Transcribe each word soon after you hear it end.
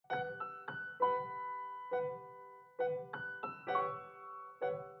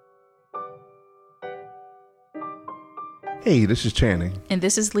Hey, this is Channing. And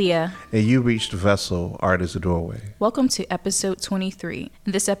this is Leah. And you reached Vessel, Art is a Doorway. Welcome to episode 23.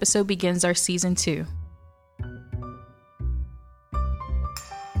 And this episode begins our season 2.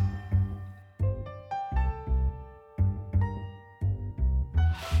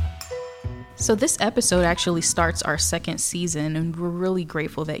 So this episode actually starts our second season, and we're really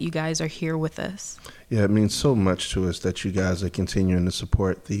grateful that you guys are here with us. Yeah, it means so much to us that you guys are continuing to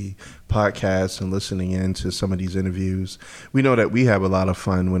support the podcast and listening in to some of these interviews. We know that we have a lot of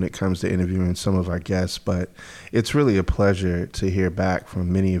fun when it comes to interviewing some of our guests, but it's really a pleasure to hear back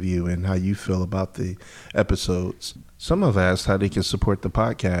from many of you and how you feel about the episodes. Some have asked how they can support the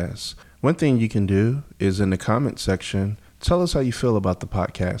podcast. One thing you can do is in the comment section, tell us how you feel about the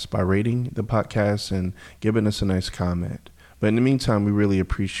podcast by rating the podcast and giving us a nice comment. But in the meantime, we really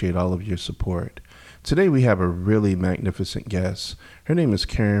appreciate all of your support. Today we have a really magnificent guest. Her name is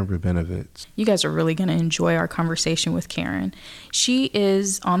Karen Robinovitz. You guys are really going to enjoy our conversation with Karen. She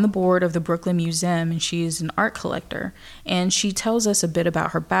is on the board of the Brooklyn Museum, and she is an art collector. And she tells us a bit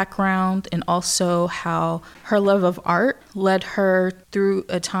about her background and also how her love of art led her through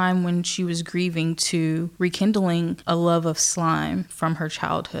a time when she was grieving to rekindling a love of slime from her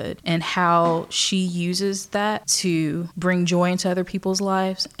childhood, and how she uses that to bring joy into other people's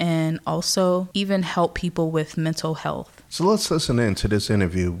lives and also even help people with mental health. So let's listen in to this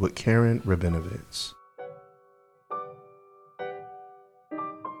interview with Karen Robinovitz.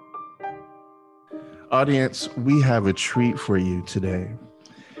 Audience, we have a treat for you today.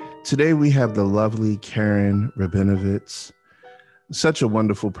 Today we have the lovely Karen Robinovitz. Such a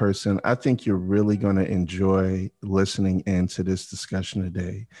wonderful person. I think you're really going to enjoy listening into this discussion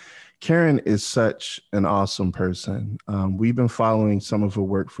today. Karen is such an awesome person. We've been following some of her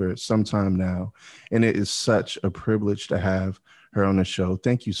work for some time now, and it is such a privilege to have her on the show.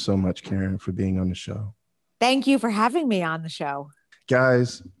 Thank you so much, Karen, for being on the show. Thank you for having me on the show.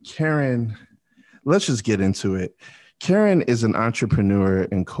 Guys, Karen, let's just get into it. Karen is an entrepreneur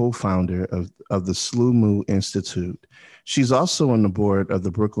and co-founder of the SLUMU Institute. She's also on the board of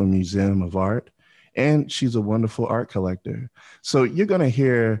the Brooklyn Museum of Art, and she's a wonderful art collector. So you're going to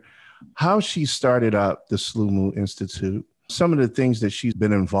hear how she started up the SLUMU Institute, some of the things that she's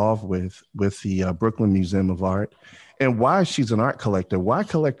been involved with the Brooklyn Museum of Art, and why she's an art collector. Why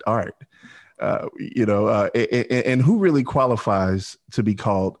collect art? And who really qualifies to be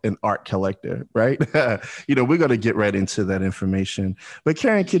called an art collector, right? We're going to get right into that information. But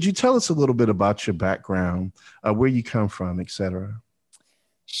Karen, could you tell us a little bit about your background, where you come from, et cetera?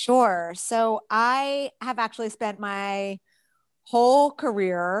 Sure. So I have actually spent my whole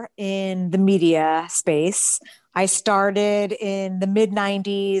career in the media space. I started in the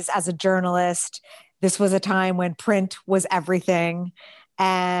mid-90s as a journalist. This was a time when print was everything.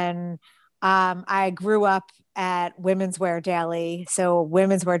 And I grew up at Women's Wear Daily. So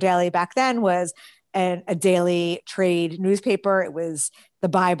Women's Wear Daily back then was a daily trade newspaper. It was the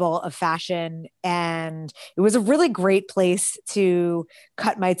Bible of fashion. And it was a really great place to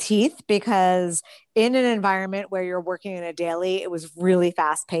cut my teeth because in an environment where you're working in a daily, it was really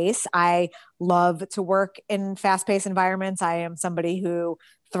fast paced. I love to work in fast paced environments. I am somebody who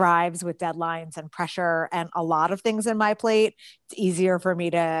thrives with deadlines and pressure and a lot of things in my plate. It's easier for me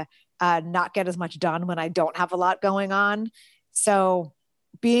to not get as much done when I don't have a lot going on. So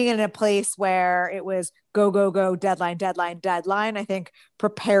being in a place where it was go, go, go, deadline, deadline, deadline, I think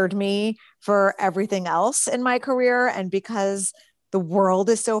prepared me for everything else in my career. And because the world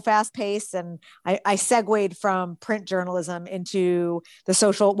is so fast paced, and I segued from print journalism into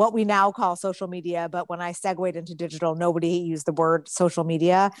what we now call social media. But when I segued into digital, nobody used the word social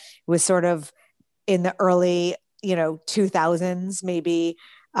media. It was sort of in the early, 2000s, maybe,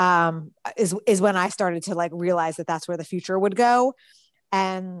 is when I started to realize that that's where the future would go.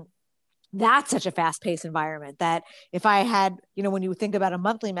 And that's such a fast-paced environment that if I had, when you think about a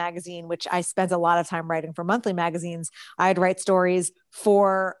monthly magazine, which I spent a lot of time writing for monthly magazines, I'd write stories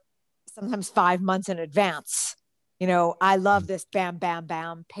for sometimes 5 months in advance. I love this bam, bam,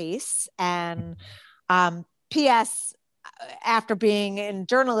 bam pace. And P.S., after being in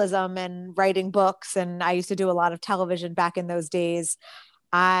journalism and writing books, and I used to do a lot of television back in those days,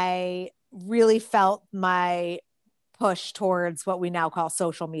 I really felt my push towards what we now call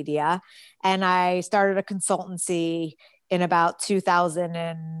social media. And I started a consultancy in about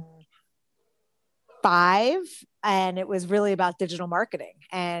 2005. And it was really about digital marketing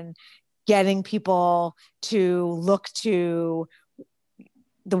and getting people to look to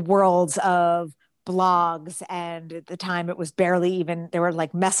the worlds of blogs. And at the time it was barely even, there were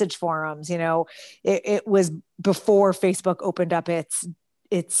message forums, it was before Facebook opened up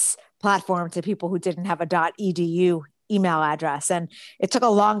its platform to people who didn't have a .edu email address. And it took a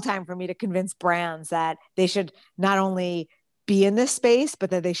long time for me to convince brands that they should not only be in this space,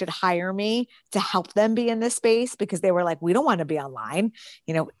 but that they should hire me to help them be in this space, because they were like, we don't want to be online.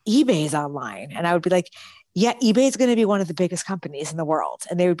 eBay's online. And I would be like, yeah, eBay is going to be one of the biggest companies in the world.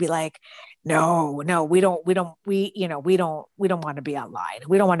 And they would be like, no, we don't want to be online.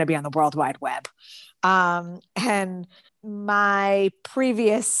 We don't want to be on the World Wide Web. And my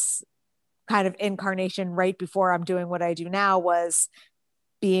previous kind of incarnation right before I'm doing what I do now was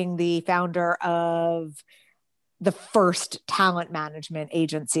being the founder of the first talent management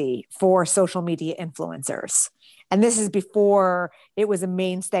agency for social media influencers. And this is before it was a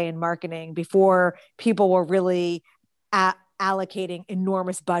mainstay in marketing, before people were really allocating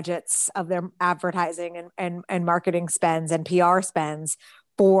enormous budgets of their advertising and marketing spends and PR spends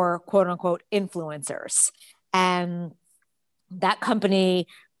for quote unquote influencers. And that company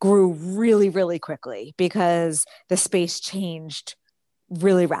grew really, really quickly because the space changed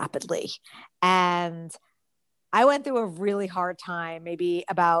really rapidly. And I went through a really hard time, maybe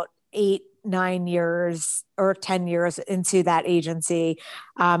about 8, 9 years or 10 years into that agency.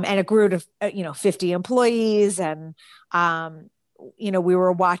 And it grew to, 50 employees. And, we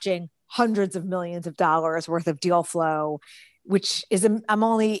were watching hundreds of millions of dollars worth of deal flow, which is,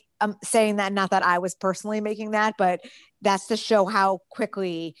 I'm saying that, not that I was personally making that, but that's to show how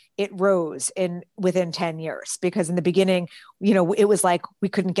quickly it rose within 10 years. Because in the beginning, it was like we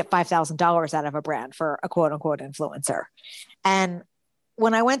couldn't get $5,000 out of a brand for a quote unquote influencer. And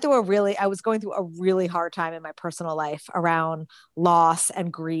when I was going through a really hard time in my personal life around loss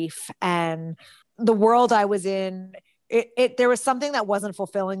and grief, and the world I was in, there was something that wasn't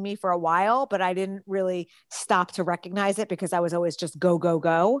fulfilling me for a while, but I didn't really stop to recognize it because I was always just go, go,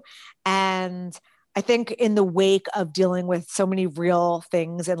 go. And I think in the wake of dealing with so many real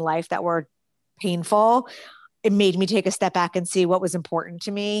things in life that were painful, it made me take a step back and see what was important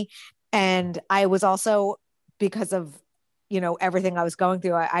to me. And I was also, because of, everything I was going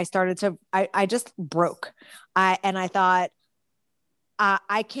through, I just broke. I thought,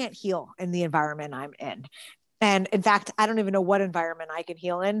 I can't heal in the environment I'm in. And in fact, I don't even know what environment I can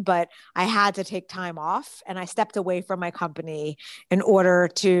heal in, but I had to take time off, and I stepped away from my company in order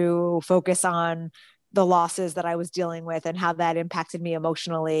to focus on the losses that I was dealing with and how that impacted me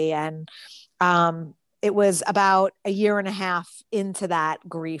emotionally. And it was about a year and a half into that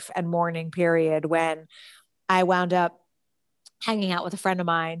grief and mourning period when I wound up hanging out with a friend of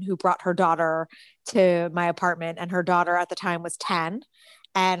mine who brought her daughter to my apartment. And her daughter at the time was 10.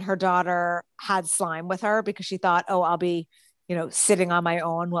 And her daughter had slime with her because she thought, oh, I'll be, sitting on my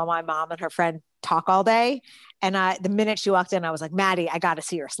own while my mom and her friend talk all day. And the minute she walked in, I was like, Maddie, I got to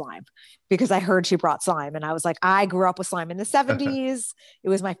see your slime, because I heard she brought slime. And I was like, I grew up with slime in the 70s. It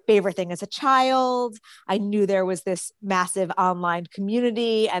was my favorite thing as a child. I knew there was this massive online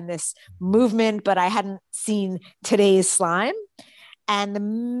community and this movement, but I hadn't seen today's slime. And the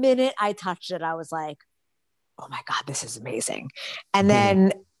minute I touched it, I was like, oh my God, this is amazing. And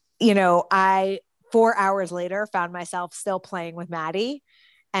then, I 4 hours later found myself still playing with Maddie.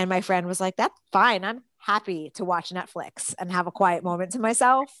 And my friend was like, that's fine. I'm happy to watch Netflix and have a quiet moment to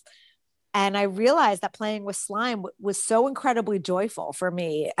myself. And I realized that playing with slime was so incredibly joyful for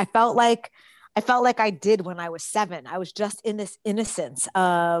me. I felt like I did when I was 7. I was just in this innocence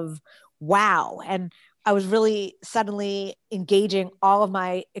of wow. And I was really suddenly engaging all of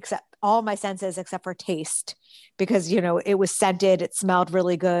my senses except for taste, because, it was scented. It smelled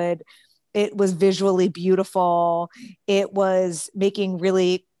really good. It was visually beautiful. It was making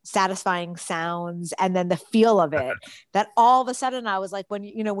really satisfying sounds. And then the feel of it, that all of a sudden I was like, when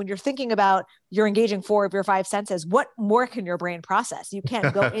you're thinking about, you're engaging 4 of your 5 senses, what more can your brain process? You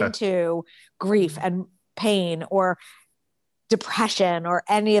can't go into grief and pain or depression or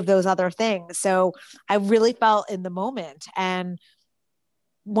any of those other things. So I really felt in the moment, and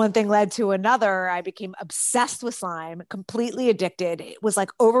one thing led to another. I became obsessed with slime, completely addicted. It was like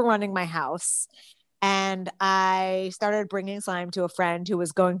overrunning my house. And I started bringing slime to a friend who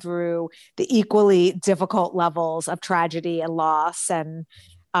was going through the equally difficult levels of tragedy and loss and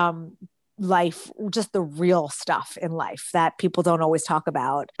life, just the real stuff in life that people don't always talk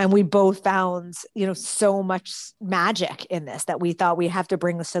about. And we both found, so much magic in this that we thought we have to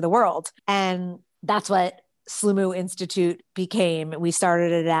bring this to the world. And that's what Slumu Institute became. We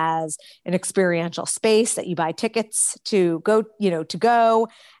started it as an experiential space that you buy tickets to go,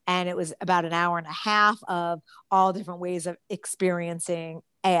 and it was about an hour and a half of all different ways of experiencing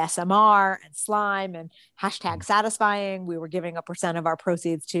ASMR and slime and #satisfying. We were giving a % of our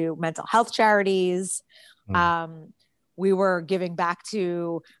proceeds to mental health charities. we were giving back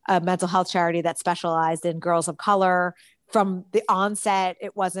to a mental health charity that specialized in girls of color. From the onset,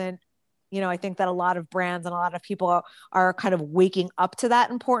 it wasn't, I think that a lot of brands and a lot of people are kind of waking up to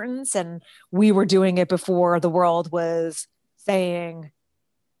that importance. And we were doing it before the world was saying,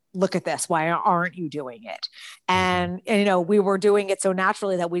 look at this, why aren't you doing it? And we were doing it so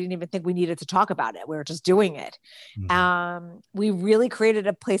naturally that we didn't even think we needed to talk about it. We were just doing it. We really created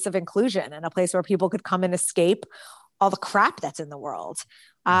a place of inclusion and a place where people could come and escape all the crap that's in the world.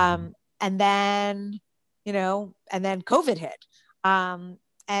 And then COVID hit.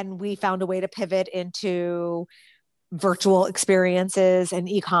 And we found a way to pivot into virtual experiences and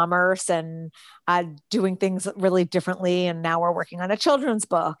e-commerce and doing things really differently. And now we're working on a children's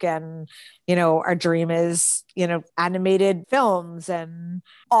book, and, our dream is, animated films and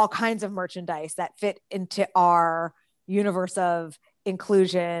all kinds of merchandise that fit into our universe of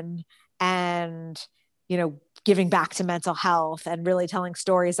inclusion and, giving back to mental health and really telling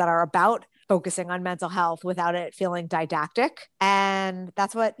stories that are about focusing on mental health without it feeling didactic. And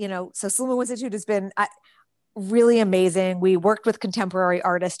that's what, so Slumu Institute has been really amazing. We worked with contemporary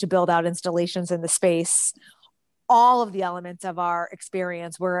artists to build out installations in the space. All of the elements of our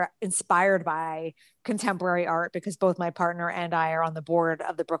experience were inspired by contemporary art because both my partner and I are on the board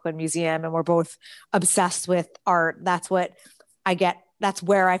of the Brooklyn Museum, and we're both obsessed with art. That's what I get. That's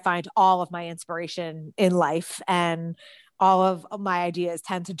where I find all of my inspiration in life. And all of my ideas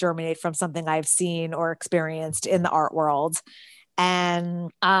tend to germinate from something I've seen or experienced in the art world.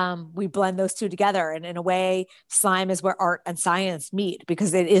 And we blend those two together. And in a way, slime is where art and science meet,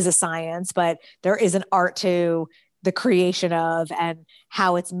 because it is a science, but there is an art to the creation of and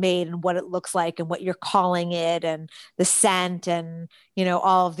how it's made and what it looks like and what you're calling it and the scent and,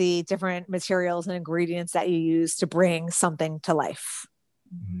 all of the different materials and ingredients that you use to bring something to life.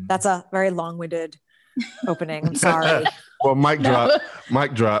 That's a very long-winded opening. I'm sorry. Well, mic drop.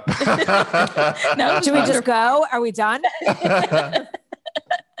 Mic drop. No, should we just go? Are we done?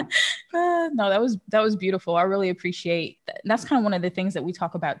 No, that was beautiful. I really appreciate that. That's kind of one of the things that we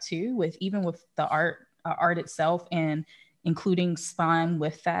talk about too, with the art itself, and including slime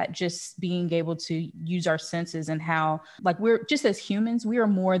with that, just being able to use our senses and how, like, we're just, as humans, we are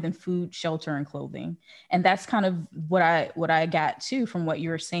more than food, shelter, and clothing. And that's kind of what I got too from what you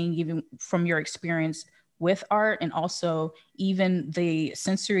were saying, even from your experience with art, and also even the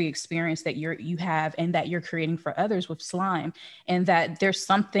sensory experience that you have and that you're creating for others with slime, and that there's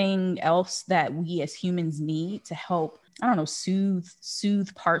something else that we as humans need to help, I don't know,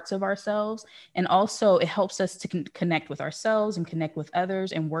 soothe parts of ourselves. And also it helps us to connect with ourselves and connect with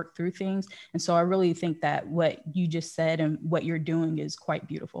others and work through things. And so I really think that what you just said and what you're doing is quite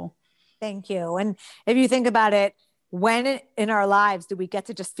beautiful. Thank you. And if you think about it, when in our lives do we get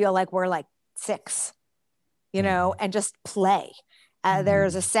to just feel like we're like 6, and just play?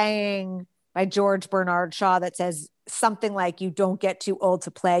 There's a saying by George Bernard Shaw that says something like, you don't get too old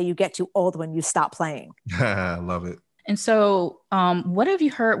to play, you get too old when you stop playing. I love it. And so what have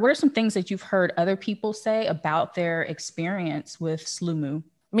you heard? What are some things that you've heard other people say about their experience with Slumu?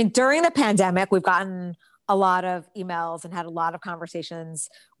 I mean, during the pandemic, we've gotten a lot of emails and had a lot of conversations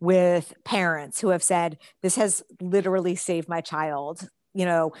with parents who have said, this has literally saved my child.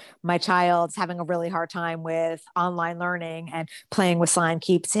 My child's having a really hard time with online learning, and playing with slime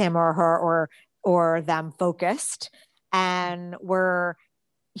keeps him or her or them focused. And we're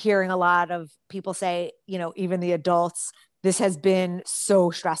hearing a lot of people say, even the adults, this has been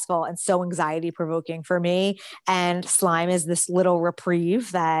so stressful and so anxiety provoking for me. And slime is this little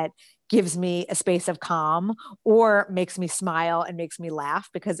reprieve that gives me a space of calm or makes me smile and makes me laugh,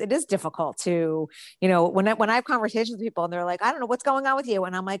 because it is difficult to, when I have conversations with people and they're like, I don't know what's going on with you.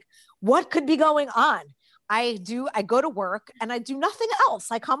 And I'm like, what could be going on? I go to work and I do nothing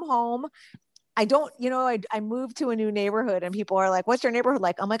else. I come home. I don't, I moved to a new neighborhood and people are like, what's your neighborhood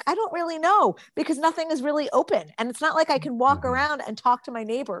like? I'm like, I don't really know, because nothing is really open. And it's not like I can walk around and talk to my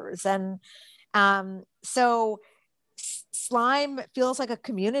neighbors. And so slime feels like a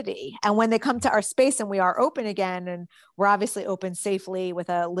community. And when they come to our space and we are open again, and we're obviously open safely with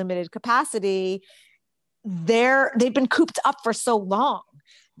a limited capacity, they've been cooped up for so long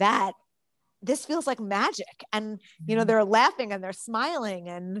that this feels like magic. And, they're laughing and they're smiling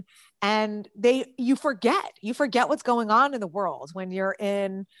and you forget what's going on in the world when you're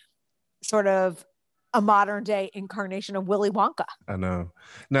in sort of a modern day incarnation of Willy Wonka. I know.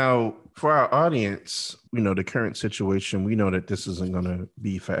 Now, for our audience, the current situation, we know that this isn't going to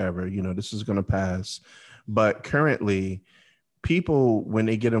be forever. This is going to pass. But currently, people, when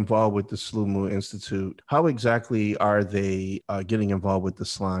they get involved with the Slumu Institute, how exactly are they getting involved with the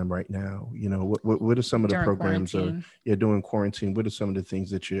slime right now? You know, what are some of the During programs, or quarantine. you're doing quarantine? What are some of the things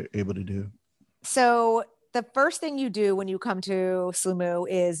that you're able to do? So the first thing you do when you come to Slumu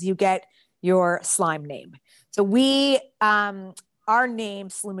is you get your slime name. So our name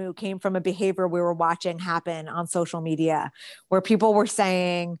Slumu came from a behavior we were watching happen on social media where people were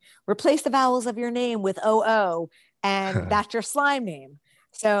saying, replace the vowels of your name with OO, and that's your slime name.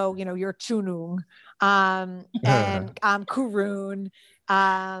 So, you're Chunung, and Kurun.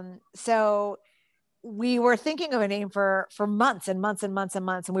 So we were thinking of a name for months and months and months and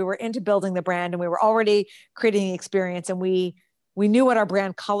months, and we were into building the brand, and we were already creating the experience, and we knew what our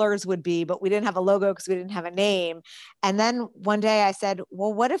brand colors would be, but we didn't have a logo because we didn't have a name. And then one day I said,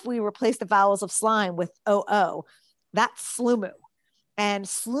 well, what if we replace the vowels of slime with OO? That's Slumu. And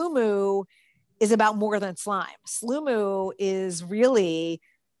Slumu is about more than slime. Slumu is really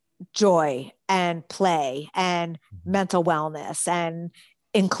joy and play and mental wellness and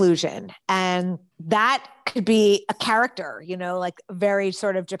inclusion. And that could be a character, like very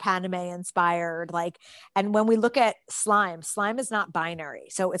sort of Japanime inspired. And when we look at slime is not binary.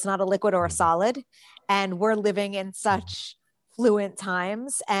 So it's not a liquid or a solid. And we're living in such fluent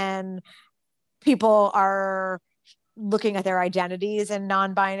times, and people are looking at their identities in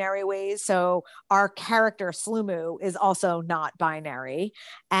non-binary ways. So our character Slumu is also not binary.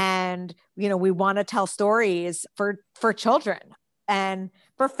 And, we want to tell stories for children and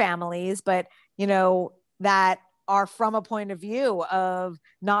for families, but, that are from a point of view of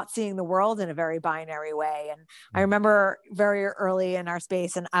not seeing the world in a very binary way. And I remember very early in our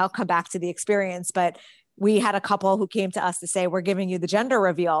space, and I'll come back to the experience, but we had a couple who came to us to say, we're giving you the gender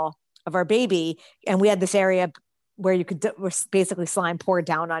reveal of our baby. And we had this area where you could basically slime poured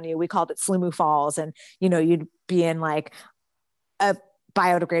down on you. We called it Slumu Falls. And, you'd be in like a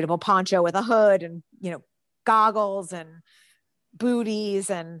biodegradable poncho with a hood and, goggles and booties.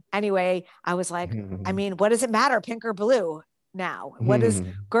 And anyway, I was like, I mean, what does it matter? Pink or blue now? What is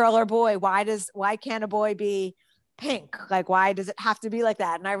girl or boy? Why can't a boy be pink? Like, why does it have to be like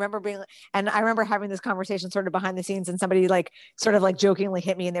that? And I remember having this conversation sort of behind the scenes, and somebody sort of jokingly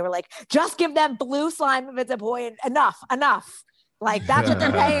hit me, and they were like, just give them blue slime if it's a boy, and enough. Like, that's what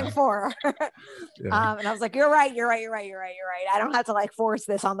they're paying for. And I was like, you're right. I don't have to force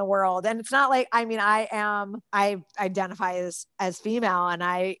this on the world. And it's not like, I mean, I identify as female,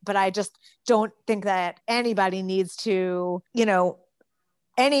 but I just don't think that anybody needs to,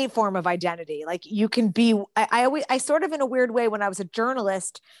 any form of identity. Like, you can be, I sort of, in a weird way, when I was a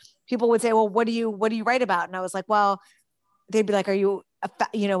journalist, people would say, well, what do you write about? And I was like, well, they'd be like, are you,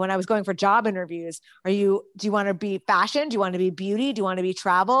 when I was going for job interviews, do you want to be fashion? Do you want to be beauty? Do you want to be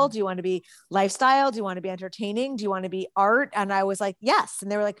travel? Do you want to be lifestyle? Do you want to be entertaining? Do you want to be art? And I was like, yes.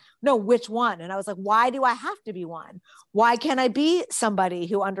 And they were like, no, which one? And I was like, why do I have to be one? Why can't I be somebody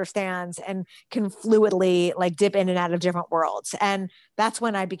who understands and can fluidly dip in and out of different worlds? And that's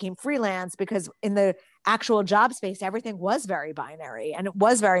when I became freelance, because in the actual job space, everything was very binary, and it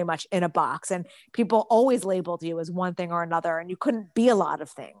was very much in a box, and people always labeled you as one thing or another, and you couldn't be a lot of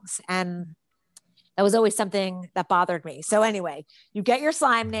things. And that was always something that bothered me. So anyway, you get your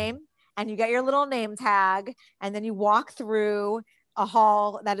slime name and you get your little name tag, and then you walk through a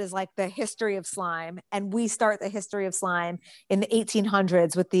hall that is like the history of slime. And we start the history of slime in the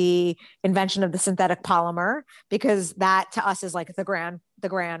 1800s with the invention of the synthetic polymer, because that to us is like the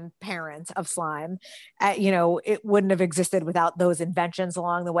grandparent of slime. It wouldn't have existed without those inventions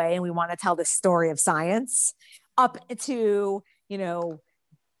along the way. And we want to tell the story of science up to, the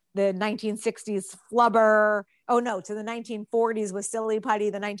 1960s flubber. Oh no, to the 1940s was silly putty.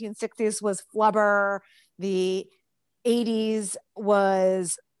 The 1960s was flubber. The 80s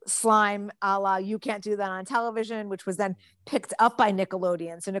was slime a la You Can't Do That on Television, which was then picked up by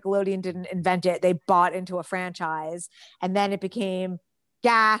Nickelodeon. So Nickelodeon didn't invent it. They bought into a franchise, and then it became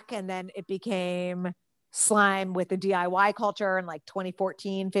GAC, and then it became slime with the DIY culture in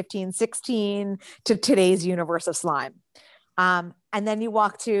 2014, 15, 16 to today's universe of slime. And then you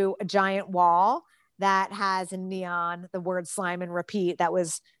walk to a giant wall that has in neon the word slime and repeat.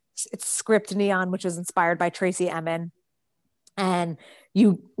 It's script neon, which was inspired by Tracy Emin. And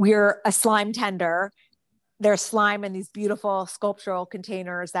we're a slime tender. There's slime in these beautiful sculptural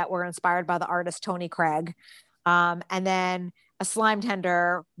containers that were inspired by the artist Tony Craig. And then a slime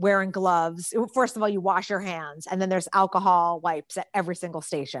tender wearing gloves. First of all, you wash your hands, and then there's alcohol wipes at every single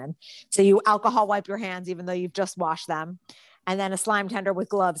station. So you alcohol wipe your hands, even though you've just washed them. And then a slime tender with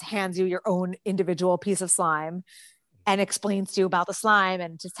gloves hands you your own individual piece of slime. and explains to you about the slime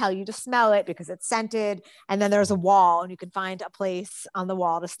and to tell you to smell it because it's scented. And then there's a wall and you can find a place on the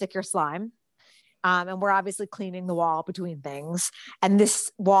wall to stick your slime. And we're obviously cleaning the wall between things. And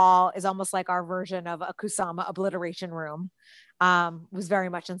this wall is almost like our version of a Kusama obliteration room. Was very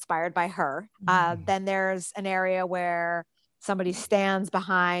much inspired by her. Then there's an area where somebody stands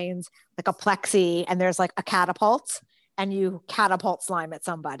behind like a plexi and there's like a catapult and you catapult slime at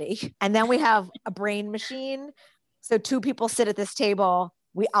somebody. And then we have a brain machine. So 2 people sit at this table,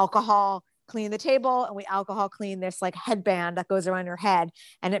 we alcohol clean the table and we alcohol clean this like headband that goes around your head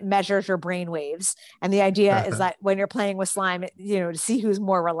and it measures your brain waves. And the idea is that when you're playing with slime, to see who's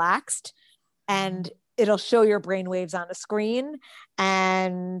more relaxed, and it'll show your brain waves on the screen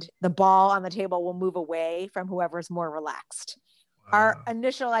and the ball on the table will move away from whoever's more relaxed. Wow. Our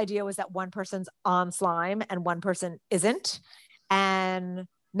initial idea was that one person's on slime and one person isn't. And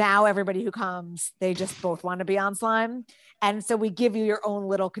now everybody who comes, they just both want to be on slime. And so we give you your own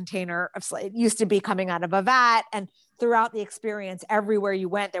little container of slime. It used to be coming out of a vat. And throughout the experience, everywhere you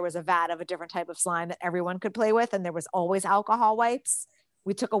went, there was a vat of a different type of slime that everyone could play with. And there was always alcohol wipes.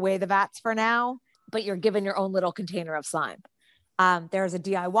 We took away the vats for now, but you're given your own little container of slime. There's a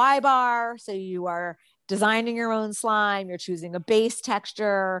DIY bar. So you are designing your own slime. You're choosing a base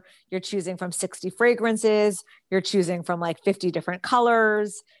texture. You're choosing from 60 fragrances. You're choosing from like 50 different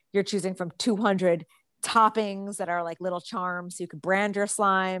colors. You're choosing from 200 toppings that are like little charms. So you could brand your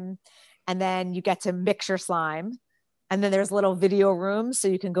slime, and then you get to mix your slime. And then there's little video rooms. So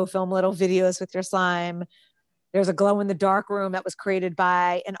you can go film little videos with your slime. There's a glow in the dark room that was created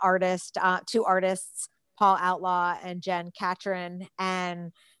by an artist, 2 artists, Paul Outlaw and Jen Catron.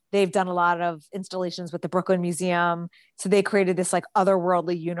 And they've done a lot of installations with the Brooklyn Museum. So they created this like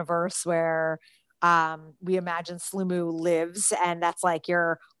otherworldly universe where we imagine Slumu lives. And that's like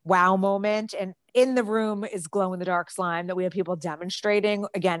your wow moment. And in the room is glow in the dark slime that we have people demonstrating.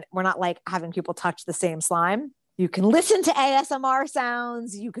 Again, we're not like having people touch the same slime. You can listen to ASMR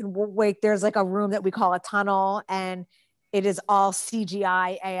sounds. You can wait. There's like a room that we call a tunnel, and it is all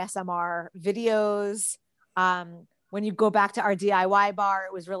CGI ASMR videos. When you go back to our DIY bar,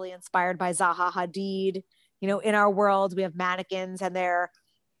 it was really inspired by Zaha Hadid. In our world, we have mannequins and they're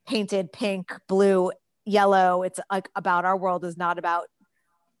painted pink, blue, yellow. It's like about our world is not about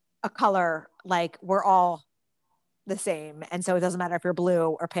a color. Like we're all the same. And so it doesn't matter if you're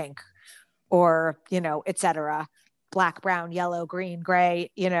blue or pink or, et cetera. Black, brown, yellow, green, gray.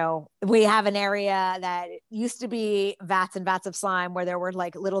 We have an area that used to be vats and vats of slime where there were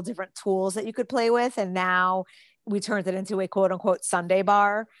like little different tools that you could play with. And now we turned it into a quote unquote Sunday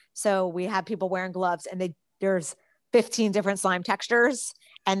bar. So we have people wearing gloves and there's 15 different slime textures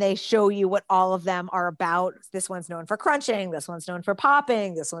and they show you what all of them are about. This one's known for crunching. This one's known for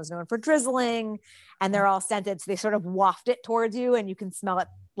popping. This one's known for drizzling. And they're all scented. So they sort of waft it towards you and you can smell it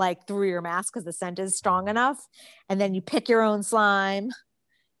like through your mask because the scent is strong enough. And then you pick your own slime.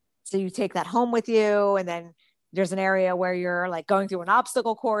 So you take that home with you. And then there's an area where you're like going through an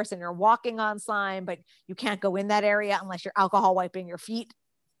obstacle course and you're walking on slime, but you can't go in that area unless you're alcohol wiping your feet.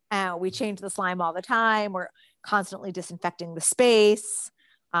 We change the slime all the time. We're constantly disinfecting the space.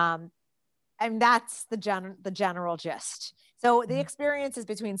 And that's the general gist. So the experience is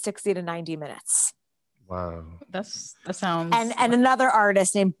between 60 to 90 minutes. Wow. That sounds. And another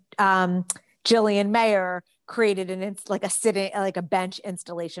artist named Jillian Mayer created a bench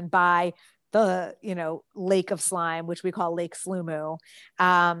installation by the lake of slime, which we call Lake Slumu.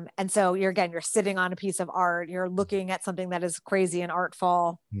 And so you're sitting on a piece of art, you're looking at something that is crazy and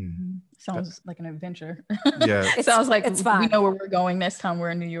artful. Mm-hmm. Sounds like an adventure. Yeah. It sounds like it's fun. We know where we're going next time we're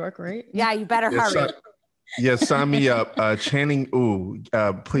in New York, right? Yeah, you better hurry. Sign me up. Channing,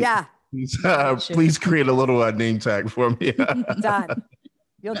 please. Yeah. Please create a little name tag for me. Done.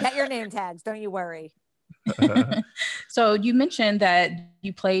 You'll get your name tags. Don't you worry. So you mentioned that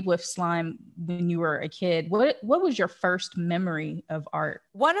you played with slime when you were a kid. What was your first memory of art?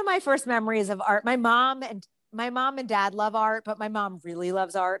 One of my first memories of art, my mom and dad love art, but my mom really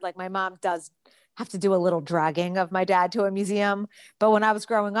loves art. Like my mom does have to do a little dragging of my dad to a museum. But when I was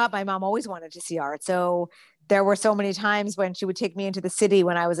growing up, my mom always wanted to see art. So there were so many times when she would take me into the city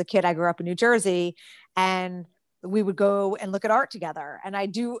when I was a kid. I grew up in New Jersey, and we would go and look at art together. And I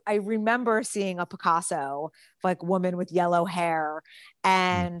remember seeing a Picasso, like woman with yellow hair.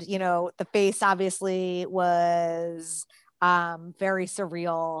 And, the face obviously was very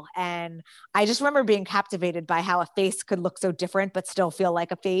surreal. And I just remember being captivated by how a face could look so different, but still feel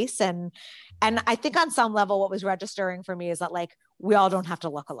like a face. And I think on some level, what was registering for me is that like, we all don't have to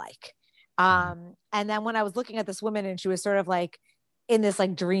look alike. And then when I was looking at this woman and she was sort of like in this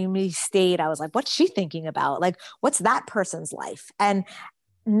like dreamy state. I was like, what's she thinking about? Like, what's that person's life? And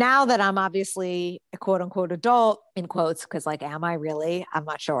now that I'm obviously a quote unquote adult, in quotes, because like, am I really? I'm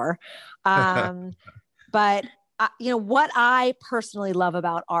not sure. But what I personally love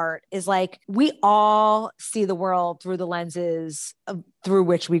about art is like we all see the world through the lenses through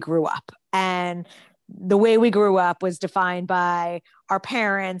which we grew up. And the way we grew up was defined by our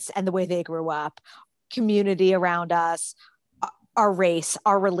parents and the way they grew up, community around us, our race,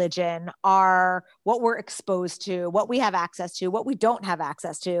 our religion, what we're exposed to, what we have access to, what we don't have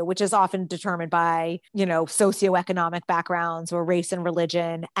access to, which is often determined by, socioeconomic backgrounds or race and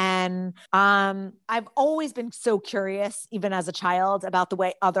religion. And I've always been so curious, even as a child, about the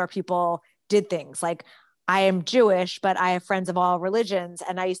way other people did things. Like I am Jewish, but I have friends of all religions,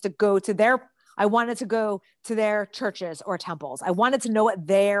 and I used to go to I wanted to go to their churches or temples. I wanted to know what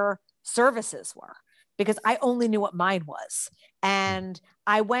their services were, because I only knew what mine was. And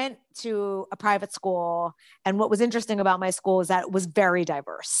I went to a private school. And what was interesting about my school is that it was very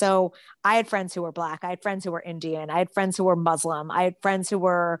diverse. So I had friends who were Black. I had friends who were Indian. I had friends who were Muslim. I had friends who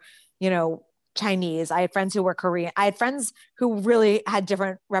were, Chinese. I had friends who were Korean. I had friends who really had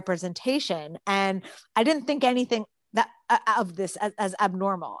different representation. And I didn't think anything of this as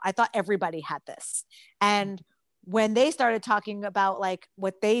abnormal. I thought everybody had this. And when they started talking about like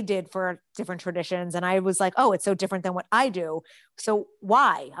what they did for different traditions, and I was like, oh, it's so different than what I do. So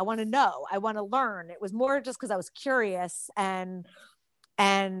why? I want to know. I want to learn. It was more just because I was curious, and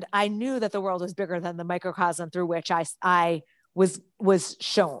I knew that the world was bigger than the microcosm through which I was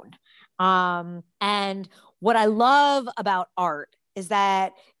shown. And what I love about art is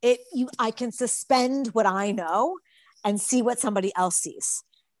that I can suspend what I know and see what somebody else sees,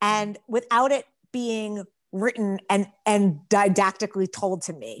 and without it being written and didactically told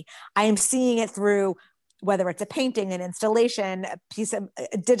to me, I am seeing it through, whether it's a painting, an installation, a piece of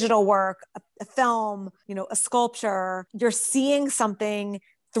digital work, a film, a sculpture. You're seeing something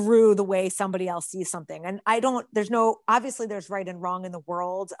through the way somebody else sees something. And obviously there's right and wrong in the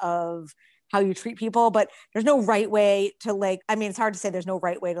world of how you treat people, but there's no right way to it's hard to say there's no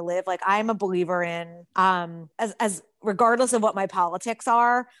right way to live. Like I'm a believer in, as regardless of what my politics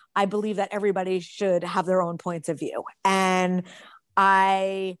are, I believe that everybody should have their own points of view. And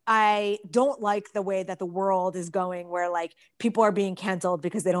I don't like the way that the world is going, where like people are being canceled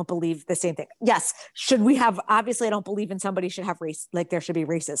because they don't believe the same thing. Yes. Obviously I don't believe in somebody should have race, like there should be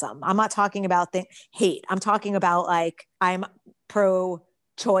racism. I'm not talking about hate. I'm talking about like, I'm pro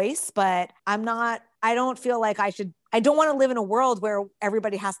choice, but I don't feel like I don't want to live in a world where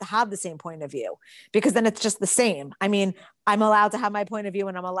everybody has to have the same point of view, because then it's just the same. I mean, I'm allowed to have my point of view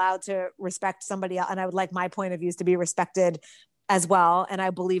and I'm allowed to respect somebody else. And I would like my point of views to be respected as well. And I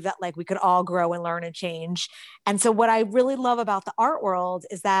believe that like we could all grow and learn and change. And so what I really love about the art world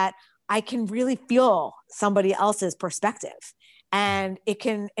is that I can really feel somebody else's perspective, and it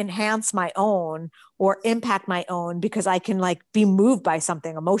can enhance my own or impact my own, because I can like be moved by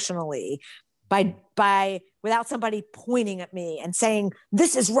something emotionally by without somebody pointing at me and saying,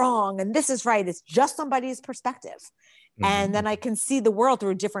 this is wrong and this is right. It's just somebody's perspective. Mm-hmm. And then I can see the world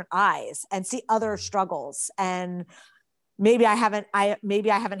through different eyes and see other struggles. And maybe I haven't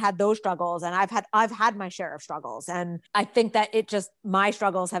had those struggles, and I've had my share of struggles. And I think that my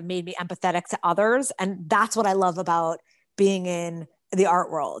struggles have made me empathetic to others. And that's what I love about being in the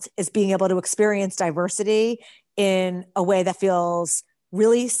art world, is being able to experience diversity in a way that feels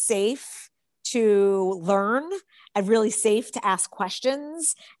really safe to learn, and really safe to ask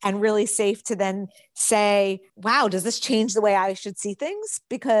questions, and really safe to then say, wow, does this change the way I should see things?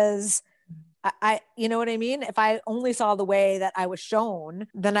 Because you know what I mean? If I only saw the way that I was shown,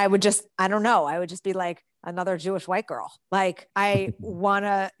 then I would just be like another Jewish white girl. Like I want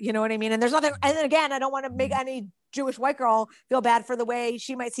to, you know what I mean? And there's nothing, and then again, I don't want to make any Jewish white girl feel bad for the way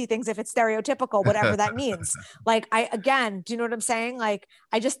she might see things if it's stereotypical, whatever that means. Like do you know what I'm saying? Like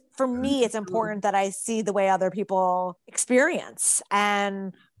for me, it's important that I see the way other people experience,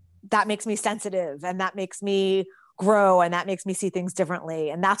 and that makes me sensitive, and that makes me grow, and that makes me see things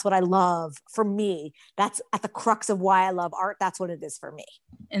differently. And that's what I love. For me, that's at the crux of why I love art. That's what it is for me.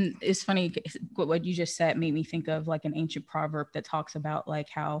 And it's funny, what you just said made me think of like an ancient proverb that talks about like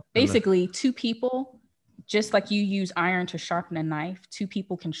how basically two people, just like you use iron to sharpen a knife, two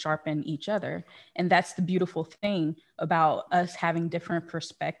people can sharpen each other. And that's the beautiful thing about us having different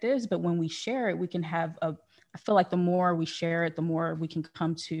perspectives. But when we share it, we can have I feel like the more we share it, the more we can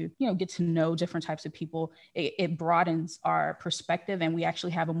come to, get to know different types of people. It broadens our perspective, and we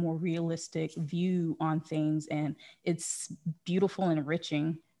actually have a more realistic view on things. And it's beautiful and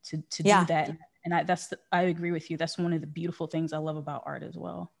enriching to do that. And I agree with you. That's one of the beautiful things I love about art as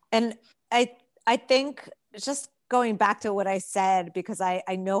well. And I think just going back to what I said, because I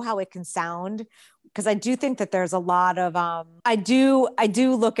know how it can sound, because I do think that there's a lot of, I do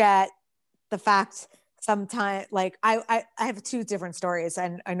look at the fact sometimes, like I have two different stories,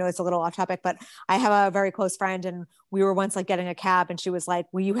 and I know it's a little off topic, but I have a very close friend, and we were once like getting a cab, and she was like,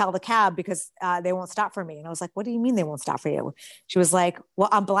 "Will you hail the cab because they won't stop for me?" And I was like, "What do you mean they won't stop for you?" She was like, "Well,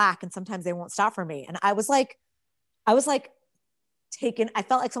 I'm Black, and sometimes they won't stop for me." And I was like taken, I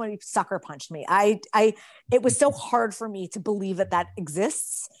felt like somebody sucker punched me. It was so hard for me to believe that that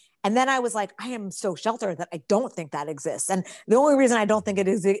exists. And then I was like, I am so sheltered that I don't think that exists. And the only reason I don't think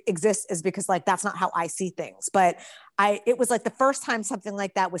exists is because like, that's not how I see things. But it was like the first time something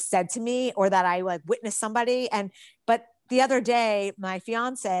like that was said to me, or that I like witnessed somebody. But the other day, my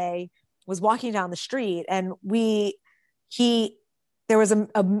fiance was walking down the street, and there was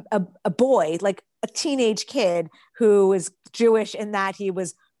a boy, like a teenage kid who was Jewish in that he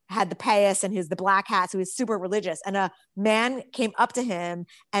had the payas and the black hat. So he was super religious. And a man came up to him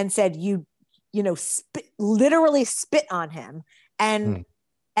and said, literally spit on him and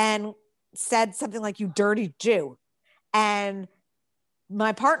said something like, "You dirty Jew." And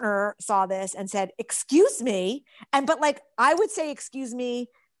my partner saw this and said, "Excuse me." But like, I would say, "Excuse me,"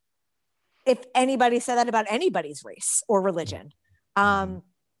 if anybody said that about anybody's race or religion.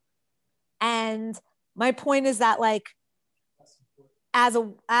 And my point is that, like, as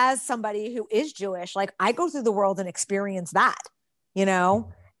somebody who is Jewish, like, I go through the world and experience that,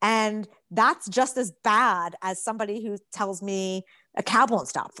 and that's just as bad as somebody who tells me a cab won't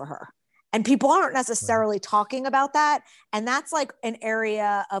stop for her. And people aren't necessarily talking about that. And that's like an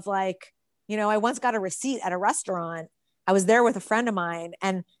area of like, I once got a receipt at a restaurant. I was there with a friend of mine,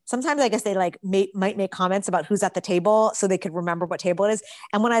 and sometimes I guess they like might make comments about who's at the table so they could remember what table it is.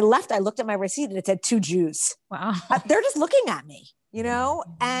 And when I left, I looked at my receipt and it said 2 Jews. Wow. They're just looking at me,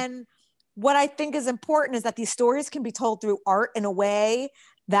 And what I think is important is that these stories can be told through art in a way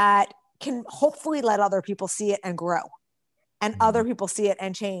that can hopefully let other people see it and grow, and other people see it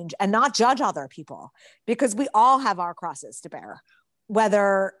and change, and not judge other people, because we all have our crosses to bear,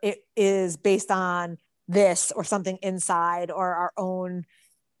 whether it is based on this or something inside, or our own,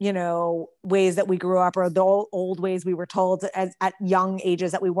 ways that we grew up, or the old ways we were told at young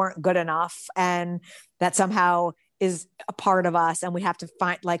ages that we weren't good enough, and that somehow is a part of us, and we have to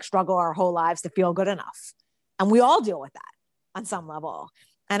struggle our whole lives to feel good enough. And we all deal with that on some level.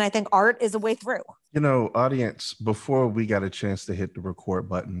 And I think art is a way through. Audience, before we got a chance to hit the record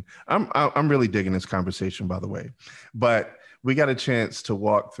button, I'm really digging this conversation, by the way, but we got a chance to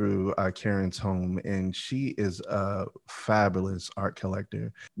walk through Karen's home, and she is a fabulous art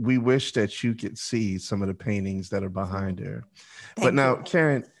collector. We wish that you could see some of the paintings that are behind her. But now,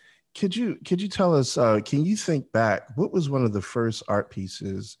 Karen, could you tell us, can you think back, what was one of the first art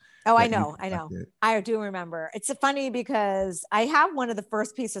pieces? Oh, I know. I do remember. It's funny because I have one of the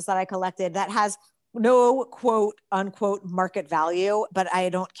first pieces that I collected that has no quote unquote market value, but I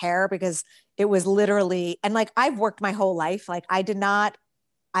don't care, because it was literally, and like, I've worked my whole life. Like, I don't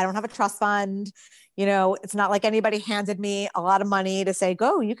have a trust fund. It's not like anybody handed me a lot of money to say,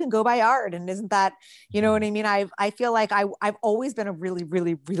 "Go, you can go buy art." And isn't that, what I mean? I feel like I've always been a really,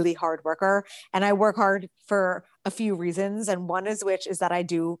 really, really hard worker, and I work hard for a few reasons. And one is that I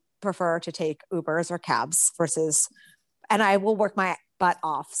do prefer to take Ubers or cabs and I will work my butt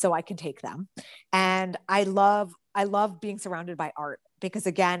off so I can take them. And I love being surrounded by art, because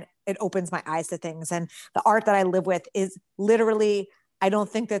again, it opens my eyes to things. And the art that I live with is literally, I don't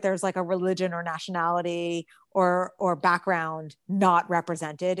think that there's like a religion or nationality or background not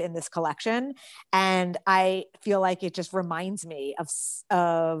represented in this collection. And I feel like it just reminds me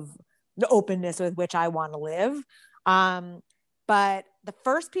of the openness with which I want to live. But the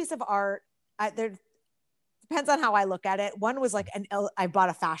first piece of art, there depends on how I look at it. One was like I bought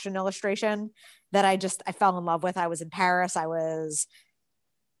a fashion illustration that I fell in love with. I was in Paris. I was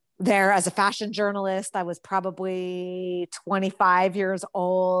there as a fashion journalist. I was probably 25 years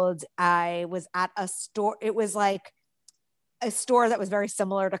old. I was at a store. It was like a store that was very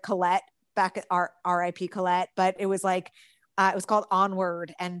similar to Colette, back at RIP Colette, but it was like, it was called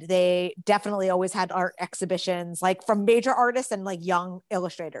Onward, and they definitely always had art exhibitions, like from major artists and like young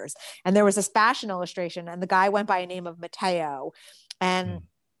illustrators. And there was this fashion illustration, and the guy went by a name of Matteo, and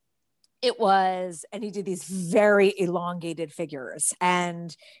he did these very elongated figures,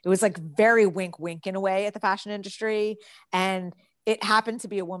 and it was like very wink in a way at the fashion industry. And it happened to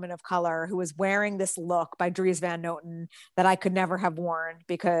be a woman of color who was wearing this look by Dries Van Noten that I could never have worn,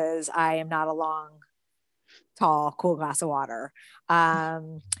 because I am not a long, tall, cool glass of water.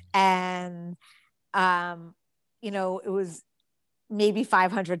 And it was maybe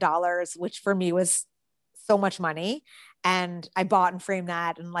 $500, which for me was so much money. And I bought and framed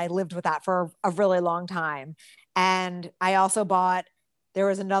that, and I lived with that for a really long time. And I also bought, there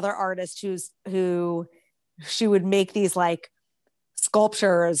was another artist who she would make these like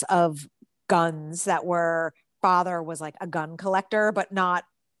sculptures of guns that were, father was like a gun collector, but not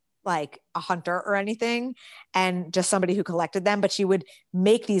like a hunter or anything, and just somebody who collected them. But she would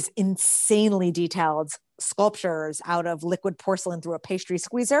make these insanely detailed sculptures out of liquid porcelain through a pastry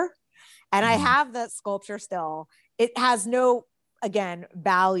squeezer. And I have that sculpture still. It has no, again,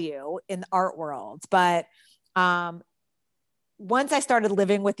 value in the art world, but once I started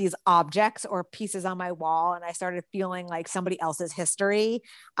living with these objects or pieces on my wall and I started feeling like somebody else's history,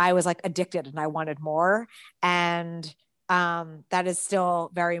 I was like addicted and I wanted more. And that is still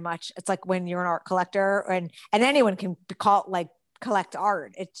very much, it's like when you're an art collector, and anyone can collect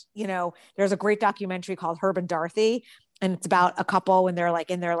art. It's, there's a great documentary called Herb and Dorothy, and it's about a couple when they're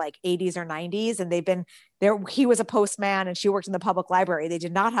like in their like 80s or 90s, and they've been there. He was a postman and she worked in the public library. They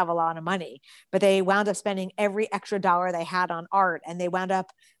did not have a lot of money, but they wound up spending every extra dollar they had on art. And they wound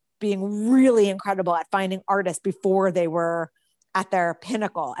up being really incredible at finding artists before they were at their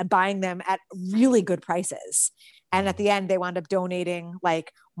pinnacle and buying them at really good prices. And at the end, they wound up donating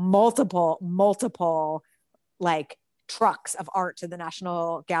like multiple like trucks of art to the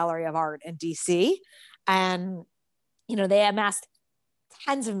National Gallery of Art in DC. And they amassed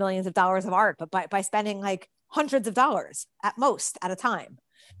tens of millions of dollars of art, but by spending like hundreds of dollars at most at a time.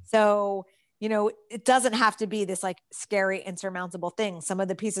 So, it doesn't have to be this like scary, insurmountable thing. Some of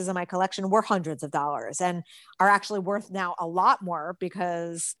the pieces in my collection were hundreds of dollars and are actually worth now a lot more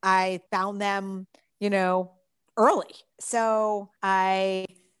because I found them, early. So I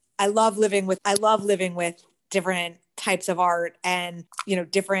love living with different types of art and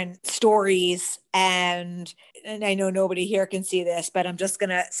different stories, and I know nobody here can see this, but I'm just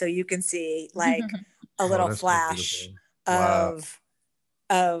gonna, so you can see like a little flash of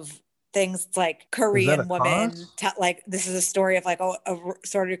things like Korean women like this is a story of like a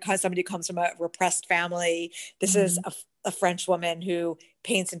sort of somebody comes from a repressed family. This is a French woman who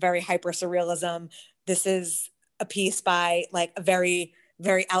paints in very hyper surrealism. This is a piece by like a very,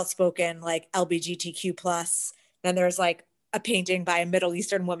 very outspoken like LGBTQ plus. Then there's like a painting by a Middle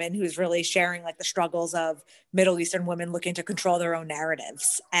Eastern woman who's really sharing like the struggles of Middle Eastern women looking to control their own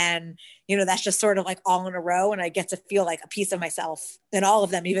narratives. And, that's just sort of like all in a row. And I get to feel like a piece of myself in all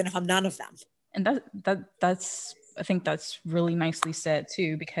of them, even if I'm none of them. And that's, I think that's really nicely said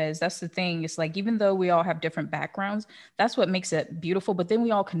too, because that's the thing. It's like, even though we all have different backgrounds, that's what makes it beautiful. But then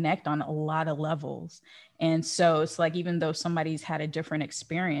we all connect on a lot of levels. And so it's like, even though somebody's had a different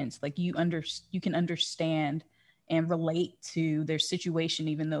experience, like you can understand and relate to their situation,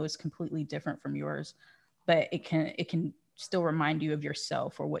 even though it's completely different from yours, but it can still remind you of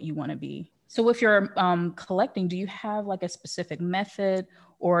yourself or what you want to be. So if you're collecting, do you have like a specific method,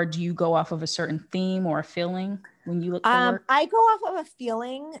 or do you go off of a certain theme or a feeling when you look for work? I go off of a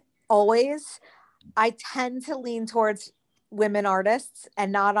feeling always. I tend to lean towards women artists,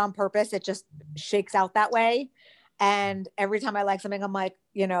 and not on purpose. It just shakes out that way. And every time I like something, I'm like,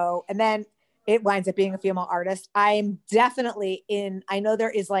 and then it winds up being a female artist. I'm definitely I know there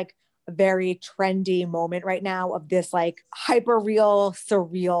is like a very trendy moment right now of this like hyper real,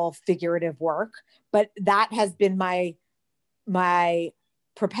 surreal, figurative work, but that has been my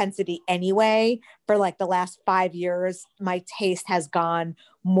propensity anyway. For like the last 5 years, my taste has gone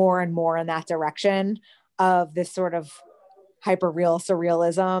more and more in that direction of this sort of hyper real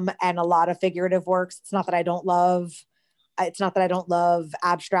surrealism and a lot of figurative works. It's not that I don't love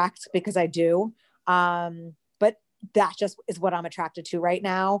abstract, because I do. But that just is what I'm attracted to right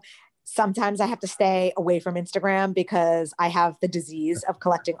now. Sometimes I have to stay away from Instagram because I have the disease of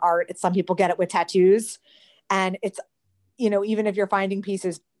collecting art. Some people get it with tattoos. And it's, even if you're finding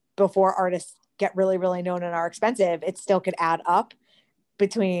pieces before artists get really, really known and are expensive, it still could add up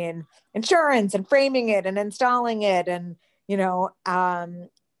between insurance and framing it and installing it. And,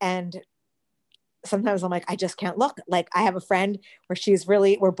 and sometimes I'm like, I just can't look. Like, I have a friend where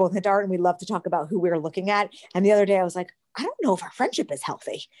we're both into art and we love to talk about who we're looking at. And the other day I was like, I don't know if our friendship is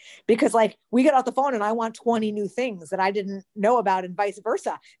healthy, because like we get off the phone and I want 20 new things that I didn't know about, and vice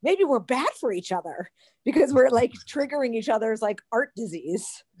versa. Maybe we're bad for each other because we're like triggering each other's like art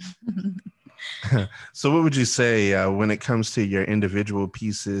disease. So what would you say when it comes to your individual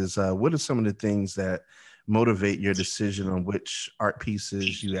pieces? What are some of the things that motivate your decision on which art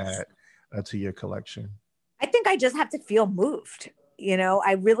pieces you add to your collection? I think I just have to feel moved.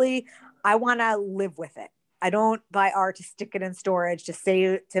 I want to live with it. I don't buy art to stick it in storage,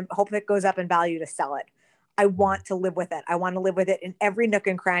 to hope it goes up in value to sell it. I want to live with it. I want to live with it in every nook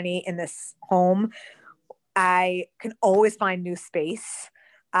and cranny in this home. I can always find new space.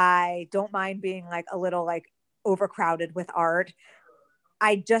 I don't mind being like a little like overcrowded with art.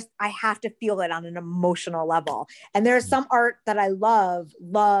 I have to feel it on an emotional level. And there's some art that I love,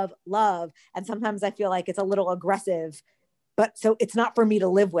 love, love. And sometimes I feel like it's a little aggressive, but so it's not for me to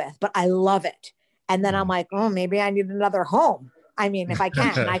live with, but I love it. And then I'm like, oh, maybe I need another home. I mean, if I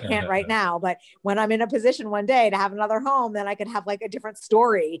can, I can't right now, but when I'm in a position one day to have another home, then I could have like a different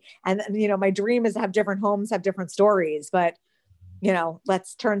story. And, you know, my dream is to have different homes, have different stories, but, you know,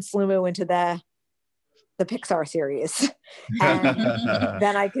 let's turn Slumu into the Pixar series. And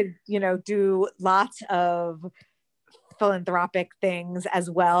then I could, you know, do lots of philanthropic things as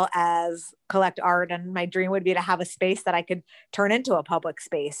well as collect art. And my dream would be to have a space that I could turn into a public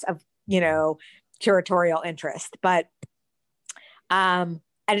space of, you know, curatorial interest. But, and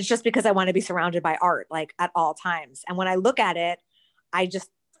it's just because I want to be surrounded by art, like at all times. And when I look at it, I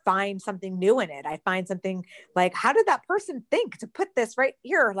just find something new in it. I find something like, how did that person think to put this right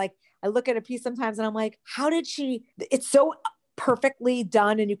here? Like, I look at a piece sometimes and I'm like, how did it's so perfectly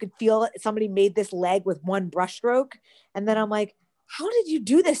done. And you could feel somebody made this leg with one brush stroke. And then I'm like, how did you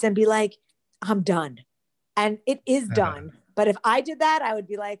do this? And be like, I'm done. And it is done. But if I did that, I would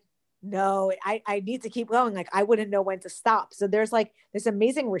be like, no, I need to keep going. Like, I wouldn't know when to stop. So there's like this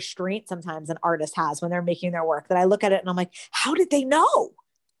amazing restraint sometimes an artist has when they're making their work that I look at it and I'm like, how did they know?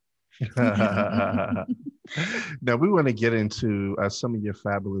 Now we want to get into some of your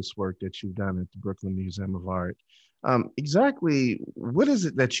fabulous work that you've done at the Brooklyn Museum of Art. Exactly what is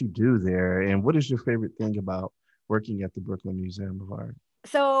it that you do there, and what is your favorite thing about working at the Brooklyn Museum of Art?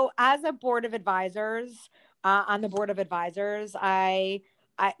 So as a board of advisors, on the board of advisors,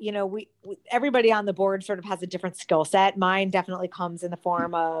 you know, everybody on the board sort of has a different skill set. Mine definitely comes in the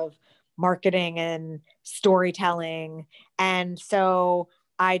form of marketing and storytelling. And so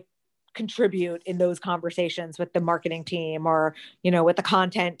I contribute in those conversations with the marketing team, or, you know, with the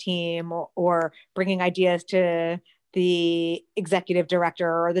content team, or bringing ideas to the executive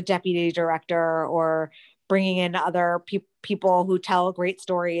director or the deputy director, or bringing in other people who tell great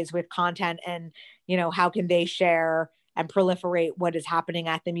stories with content, and, you know, how can they share and proliferate what is happening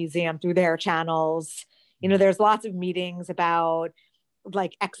at the museum through their channels. You know, there's lots of meetings about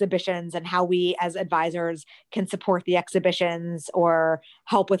like exhibitions and how we as advisors can support the exhibitions or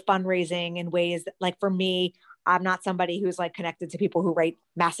help with fundraising in ways that, like, for me, I'm not somebody who's like connected to people who write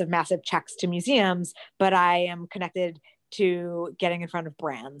massive checks to museums, but I am connected to getting in front of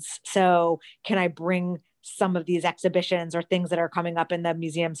brands. So can I bring some of these exhibitions or things that are coming up in the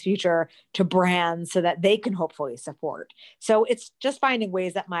museum's future to brands so that they can hopefully support? So it's just finding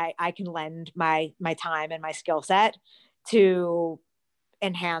ways that I can lend my time and my skill set to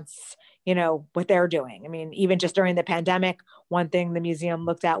enhance, you know, what they're doing. I mean, even just during the pandemic, one thing the museum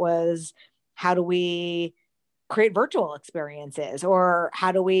looked at was, how do we create virtual experiences, or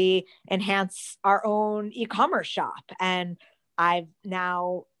how do we enhance our own e-commerce shop? And I've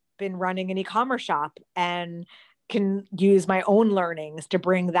now been running an e-commerce shop and can use my own learnings to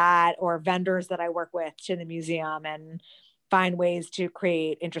bring that, or vendors that I work with, to the museum, and find ways to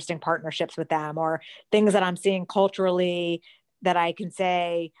create interesting partnerships with them, or things that I'm seeing culturally that I can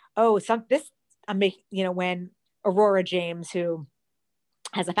say, oh, I'm making, you know, when Aurora James, who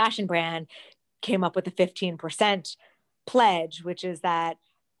has a fashion brand, came up with the 15% pledge, which is that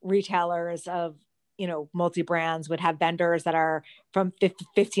retailers of, you know, multi-brands would have vendors that are from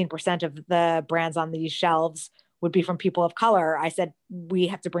 15% of the brands on these shelves would be from people of color. I said, we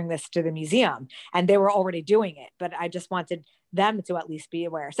have to bring this to the museum. And they were already doing it, but I just wanted them to at least be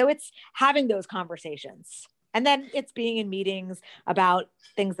aware. So it's having those conversations. And then it's being in meetings about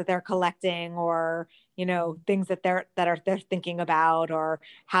things that they're collecting, or, you know, things that they're thinking about, or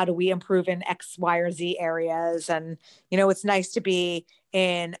how do we improve in X, Y, or Z areas. And, you know, it's nice to be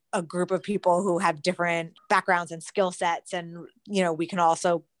in a group of people who have different backgrounds and skill sets. And, you know, we can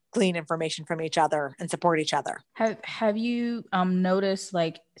also glean information from each other and support each other. Have you noticed,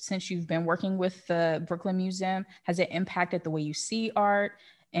 like, since you've been working with the Brooklyn Museum, has it impacted the way you see art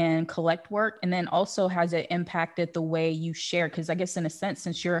and collect work? And then also, has it impacted the way you share? Because I guess in a sense,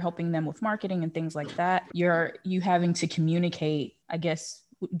 since you're helping them with marketing and things like that, you having to communicate, I guess.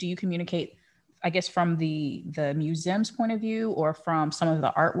 Do you communicate, I guess, from the museum's point of view, or from some of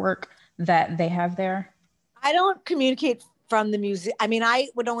the artwork that they have there? I don't communicate from the museum. I mean, I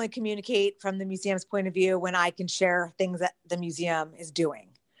would only communicate from the museum's point of view when I can share things that the museum is doing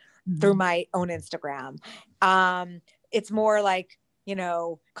through my own Instagram. It's more like,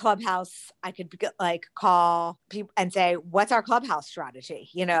 Clubhouse, I could like call people and say, what's our Clubhouse strategy?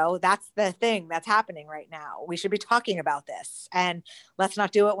 That's the thing that's happening right now. We should be talking about this, and let's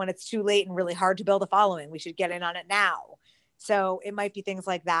not do it when it's too late and really hard to build a following. We should get in on it now. So it might be things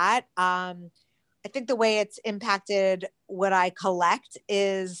like that. I think the way it's impacted what I collect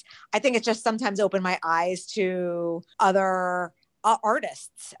is, I think it's just sometimes opened my eyes to other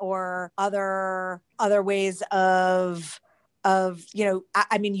artists or other ways of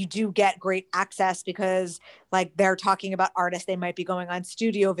I mean, you do get great access because like they're talking about artists they might be going on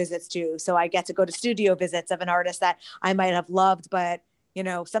studio visits to. So I get to go to studio visits of an artist that I might have loved, but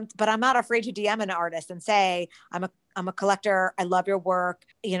but I'm not afraid to DM an artist and say, I'm a collector. I love your work.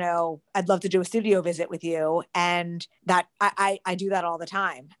 I'd love to do a studio visit with you. And that I do that all the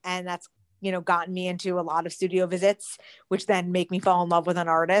time. And that's, gotten me into a lot of studio visits, which then make me fall in love with an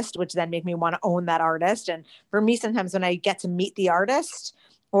artist, which then make me want to own that artist. And for me, sometimes when I get to meet the artist,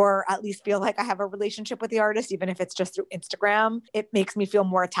 or at least feel like I have a relationship with the artist, even if it's just through Instagram, it makes me feel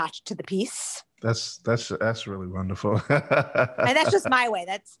more attached to the piece. That's really wonderful. And that's just my way.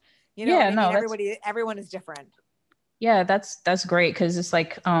 That's, everyone is different. Yeah, that's great, because it's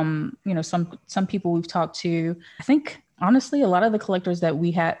like some people we've talked to, I think honestly a lot of the collectors that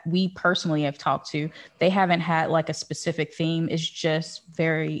we personally have talked to, they haven't had like a specific theme. It's just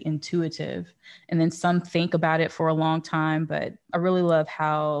very intuitive, and then some think about it for a long time. But I really love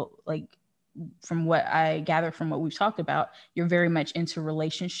how, like, from what I gather from what we've talked about, you're very much into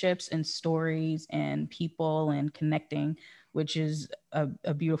relationships and stories and people and connecting, which is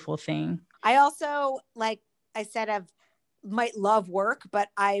a beautiful thing. I also, like I said, might love work, but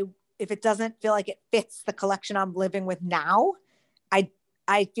if it doesn't feel like it fits the collection I'm living with now,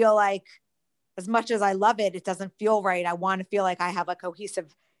 I feel like as much as I love it, it doesn't feel right. I want to feel like I have a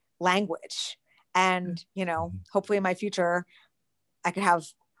cohesive language, and hopefully in my future I could have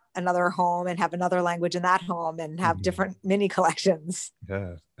another home and have another language in that home and have different mini collections.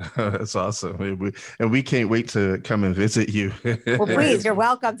 Yeah, that's awesome. And we can't wait to come and visit you. Well, please, you're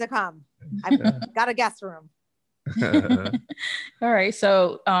welcome to come. I've got a guest room. All right.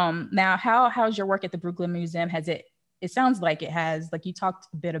 So now how's your work at the Brooklyn Museum? It sounds like it has, like you talked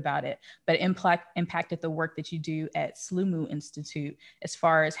a bit about it, but impacted the work that you do at Slumu Institute, as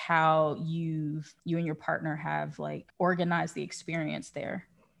far as how you and your partner have like organized the experience there?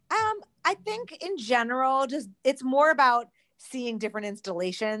 I think in general, just it's more about seeing different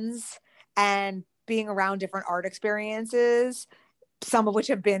installations and being around different art experiences, some of which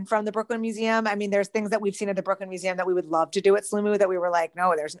have been from the Brooklyn Museum. I mean, there's things that we've seen at the Brooklyn Museum that we would love to do at Slumu that we were like,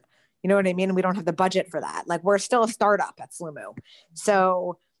 no, there's, you know what I mean? We don't have the budget for that. Like, we're still a startup at Slumu.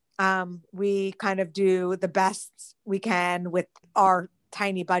 So we kind of do the best we can with our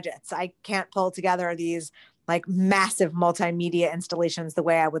tiny budgets. I can't pull together these like massive multimedia installations the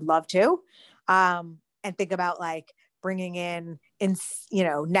way I would love to, and think about like bringing in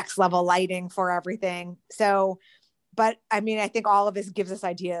next level lighting for everything. So, but I mean, I think all of this gives us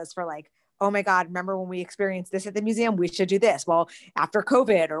ideas for like, oh my God, remember when we experienced this at the museum? We should do this. Well, after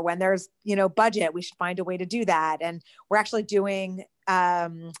COVID, or when there's, budget, we should find a way to do that. And we're actually doing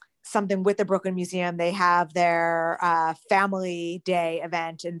something with the Brooklyn Museum. They have their family day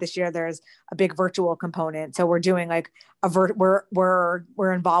event, and this year there's a big virtual component. So we're doing like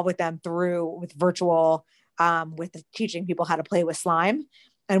we're involved with them with virtual, with teaching people how to play with slime,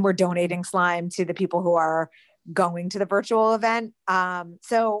 and we're donating slime to the people who are going to the virtual event.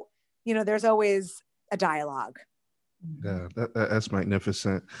 So there's always a dialogue. Yeah, that's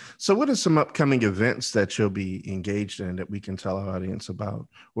magnificent. So what are some upcoming events that you'll be engaged in that we can tell our audience about,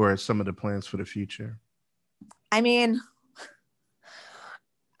 or some of the plans for the future? I mean,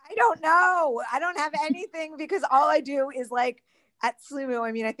 I don't know. I don't have anything, because all I do is like at Slumu.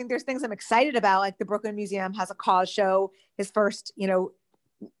 I mean, I think there's things I'm excited about. Like the Brooklyn Museum has a cause show, his first,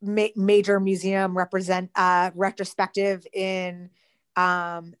 major museum retrospective in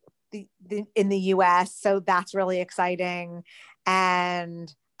in the US. So that's really exciting.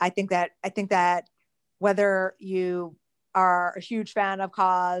 And I think that whether you are a huge fan of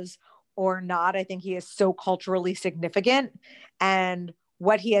Cause or not, I think he is so culturally significant, and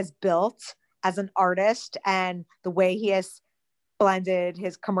what he has built as an artist and the way he has blended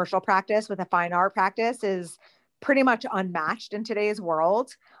his commercial practice with a fine art practice is pretty much unmatched in today's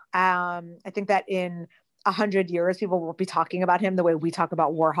world. I think that in 100 years, people will be talking about him the way we talk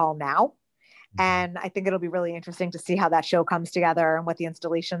about Warhol now. And I think it'll be really interesting to see how that show comes together and what the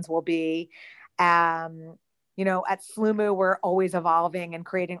installations will be. At Slumu, we're always evolving and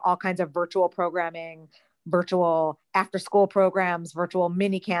creating all kinds of virtual programming, virtual after-school programs, virtual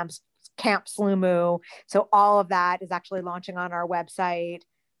mini camps Camp Slumu. So all of that is actually launching on our website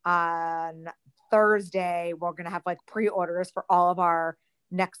on Thursday. We're going to have like pre-orders for all of our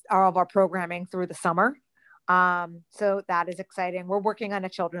programming through the summer. So that is exciting. We're working on a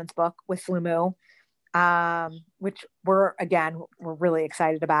children's book with Slumu, which we're really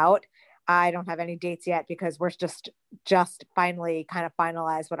excited about. I don't have any dates yet because we're just finally kind of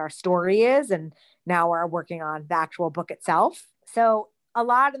finalized what our story is. And now we're working on the actual book itself. So a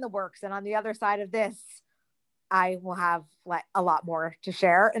lot in the works. And on the other side of this, I will have like a lot more to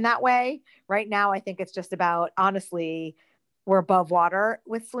share in that way. Right now, I think it's just about, honestly, we're above water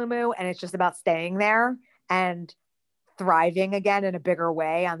with Slumu, and it's just about staying there and thriving again in a bigger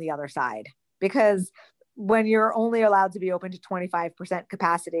way on the other side. Because when you're only allowed to be open to 25%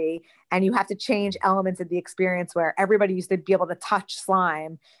 capacity and you have to change elements of the experience where everybody used to be able to touch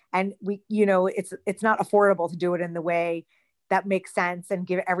slime, and it's not affordable to do it in the way that makes sense and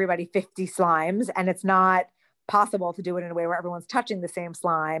give everybody 50 slimes. And it's not possible to do it in a way where everyone's touching the same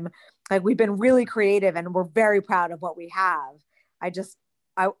slime. Like, we've been really creative and we're very proud of what we have.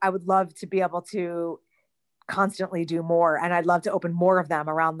 I would love to be able to constantly do more. And I'd love to open more of them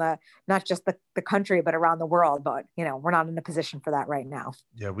around not just the country, but around the world. But, we're not in a position for that right now.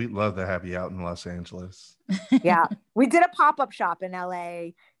 Yeah, we'd love to have you out in Los Angeles. Yeah. We did a pop-up shop in LA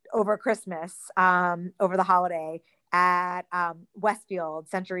over Christmas, over the holiday at Westfield,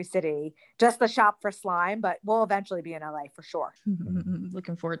 Century City, just the shop for slime, but we'll eventually be in LA for sure.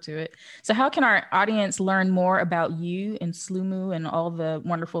 Looking forward to it. So how can our audience learn more about you and Slumu and all the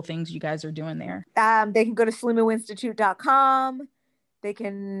wonderful things you guys are doing there? They can go to slumuinstitute.com. They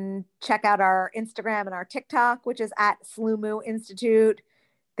can check out our Instagram and our TikTok, which is at Slumu Institute.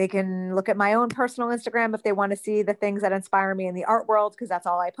 They can look at my own personal Instagram if they want to see the things that inspire me in the art world, because that's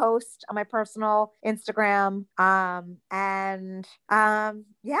all I post on my personal Instagram. Yeah.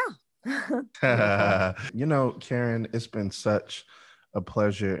 Karen, it's been such a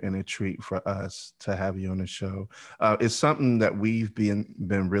pleasure and a treat for us to have you on the show. It's something that we've been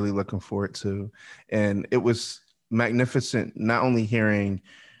really looking forward to. And it was magnificent, not only hearing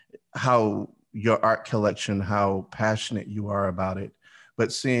how your art collection, how passionate you are about it,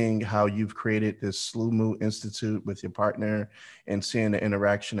 but seeing how you've created this Slumu Institute with your partner and seeing the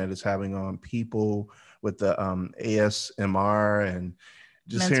interaction that it's having on people with the ASMR and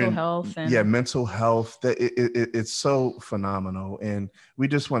just mental health. Mental health. It's so phenomenal. And we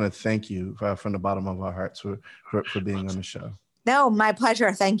just want to thank you from the bottom of our hearts for being on the show. No, my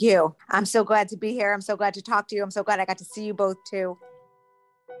pleasure. Thank you. I'm so glad to be here. I'm so glad to talk to you. I'm so glad I got to see you both too.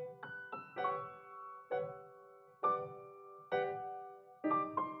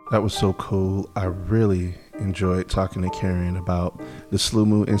 That was so cool. I really enjoyed talking to Karen about the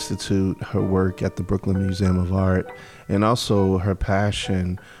Slumu Institute, her work at the Brooklyn Museum of Art, and also her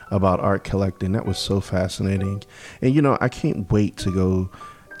passion about art collecting. That was so fascinating. And, I can't wait to go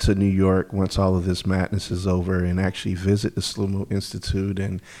to New York once all of this madness is over and actually visit the Slumu Institute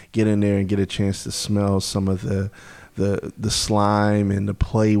and get in there and get a chance to smell some of the slime and to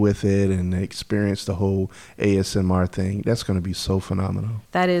play with it and experience the whole ASMR thing. That's going to be so phenomenal.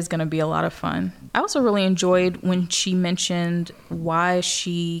 That is going to be a lot of fun. I also really enjoyed when she mentioned why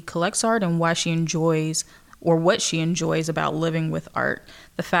she collects art and why she enjoys, or what she enjoys about living with art.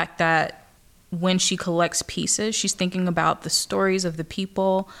 The fact that when she collects pieces, she's thinking about the stories of the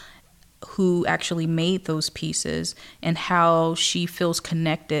people who actually made those pieces and how she feels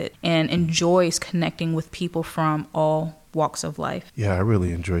connected and enjoys connecting with people from all walks of life. Yeah, I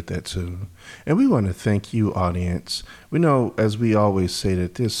really enjoyed that too. And we want to thank you, audience. We know, as we always say,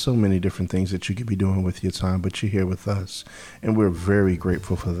 that there's so many different things that you could be doing with your time, but you're here with us, and we're very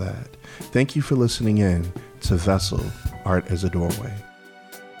grateful for that. Thank you for listening in to Vessel, Art as a Doorway.